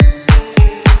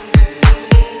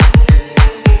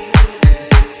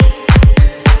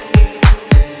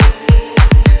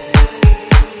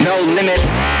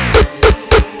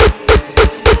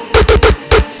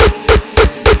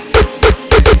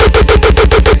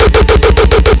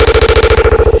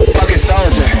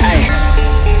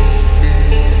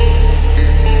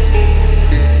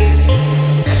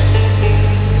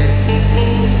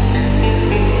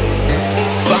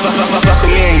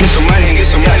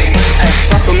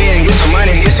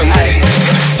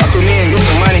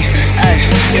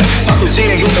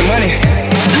machine and get some money.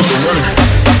 Get some money.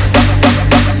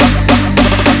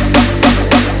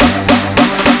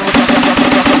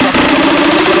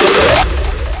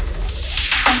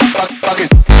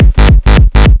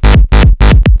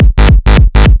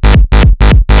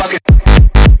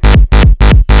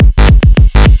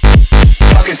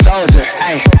 Soldier,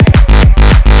 ayy.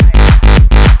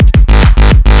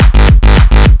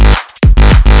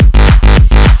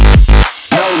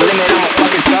 No limit, I'm a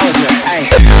fucking soldier, ayy.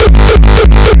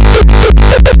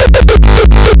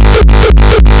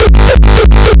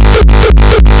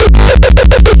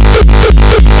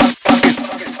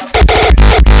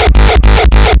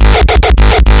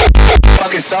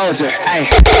 Fucking soldier, ayy.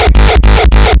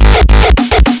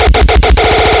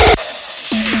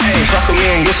 Fuck with me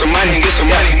and get some money, get some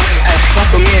money. Ay,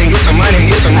 fuck with me and get some money,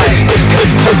 get some money.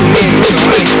 Fuck with me and get some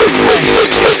money.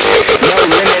 Ay, no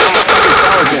limit, I'm a fucking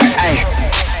soldier. Ay,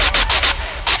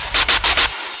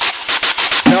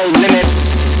 no limit.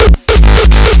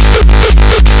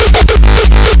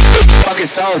 Fucking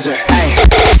soldier. Ay,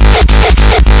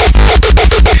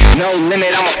 no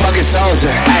limit, I'm a fucking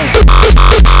soldier. Ay,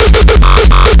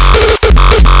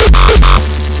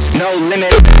 no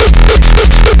limit.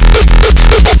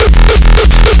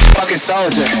 Fucking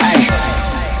soldier, ayy.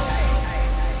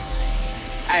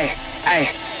 Ayy, ayy,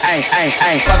 ayy, ayy,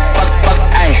 ayy. Fuck, fuck, fuck,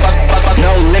 ayy. Fuck, fuck, fuck,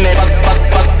 no limit. Fuck, fuck,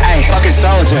 fuck, ayy. Fucking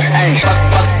soldier, ayy. Fuck,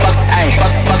 fuck, fuck, ayy.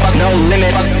 Fuck, fuck, fuck, no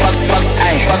limit. Fuck, fuck, fuck,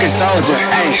 ayy. Fucking soldier,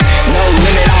 ayy. No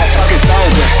limit, I'm a fucking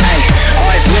soldier, ayy.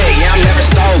 Always lit, yeah, I'm never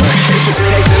sober. 3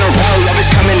 days in a row, love is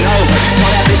coming over.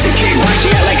 Told that bitch to kick once she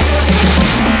had like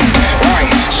Rory,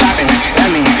 shopping, that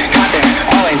mean copping,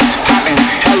 always popping,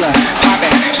 hella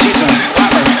popping. She's a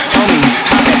popper, homie,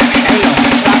 hopping, ain't no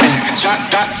stopping. Drop,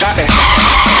 drop, drop it.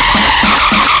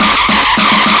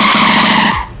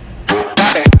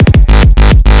 Drop it.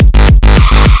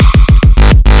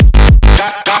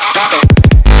 Drop, drop, drop it.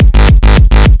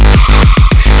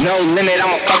 No limit,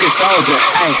 I'm a fucking soldier,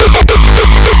 ayy.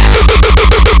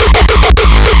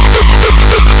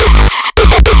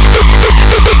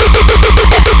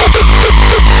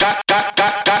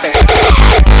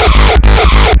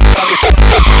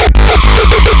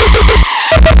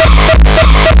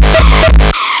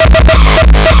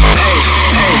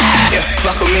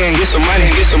 Get some money,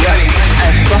 get some money.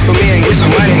 Ay, fuck with me and get some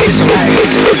money, get some money.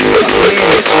 Fuck with me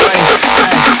and get some money.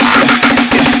 Ay,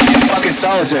 fucking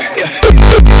soldier, yeah.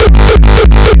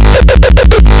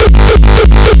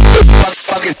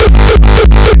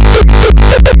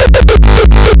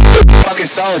 Fucking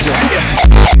soldier, yeah.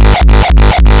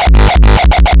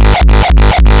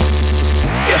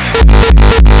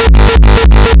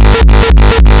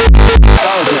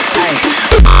 Soldier, ay.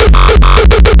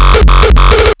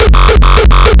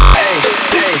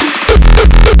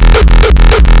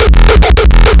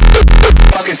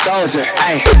 Soldier,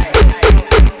 ayy.